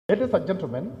Ladies and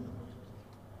gentlemen,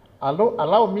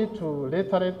 allow me to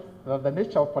reiterate that the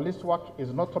nature of police work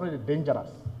is not only dangerous.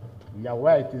 We are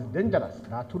aware it is dangerous.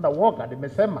 Na hatuna woga,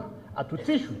 nimesema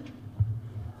hatutishwi.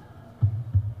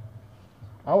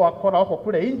 Hao wakora wako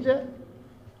kule nje,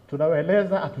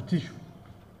 tunawaeleza hatutishwi.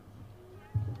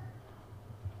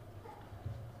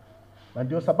 Na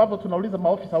ndio sababu tunauliza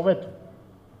maofisa wetu,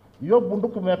 hiyo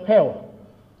bunduki umepewa,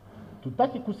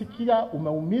 tutaki kusikia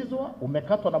umeumizwa,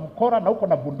 umekatwa na mkora na uko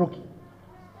na bunduki.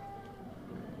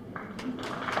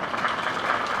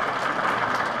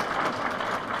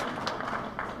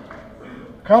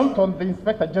 Count on the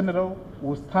Inspector General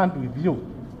will stand with you.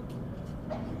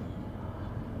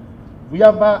 We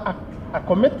have a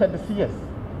committed CS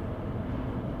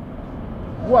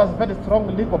who has very strong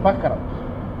legal background.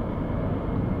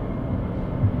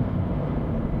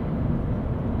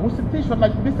 Musitishwe na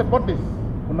busy bodies.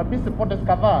 Kuna busy bodies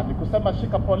kadhaa ni kusema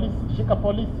shika polisi, shika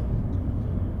polisi.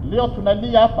 Leo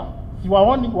tunalia hapa,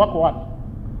 siwaoni wako wapi.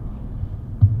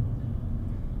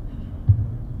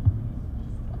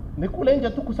 Ni kule nje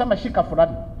tu kusema shika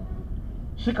fulani.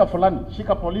 Shika fulani,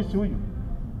 shika polisi huyu.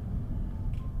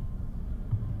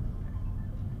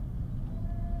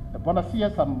 Bwana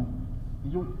CS,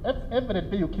 every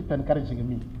day you keep encouraging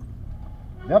me.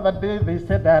 The other day they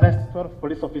said they arrested 12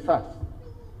 police officers.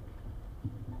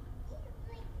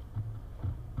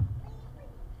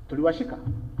 Tuliwashika.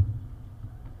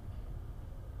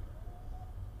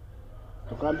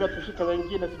 Tukaambia tushike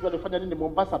wengine, sijui walifanya nini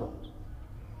Mombasa Road.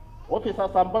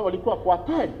 Officers ambao walikuwa kwa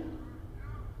hatari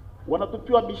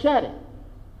wanatupiwa bishare.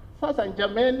 Sasa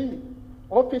njameni,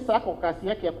 officer ako kasi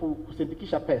yake ya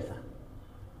kusindikisha pesa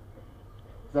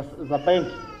za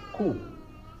benki kuu.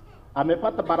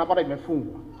 Amepata barabara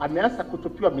imefungwa, ameanza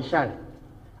kutupiwa mishale,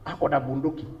 ako na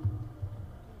bunduki.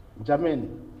 Njameni,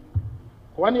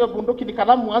 kwani hiyo bunduki ni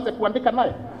kalamu aanze kuandika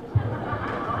naye?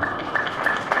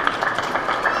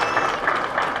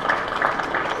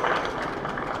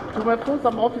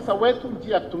 Tumefunza maofisa wetu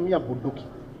njia ya kutumia bunduki.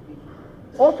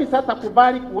 Ofisa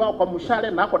atakubali kuwa kwa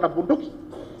mshale na ako na bunduki,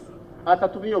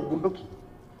 atatumia bunduki.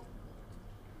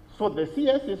 So the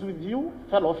CS is with you,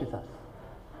 fellow officers.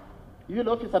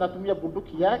 Yule officer anatumia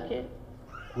bunduki yake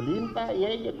kulinda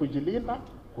yeye, kujilinda,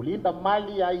 kulinda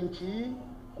mali ya nchi,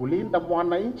 kulinda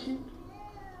mwananchi.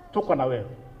 Tuko na wewe.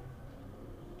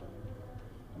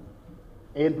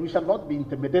 And we shall not be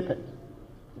intimidated.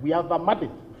 We have a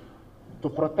mandate to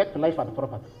protect life and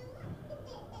property.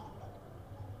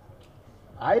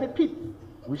 I repeat,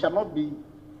 we shall not be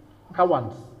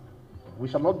cowards. We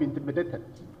shall not be intimidated.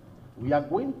 We are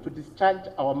going to discharge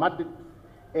our mandate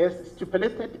as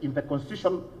stipulated in the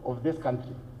Constitution of this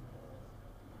country.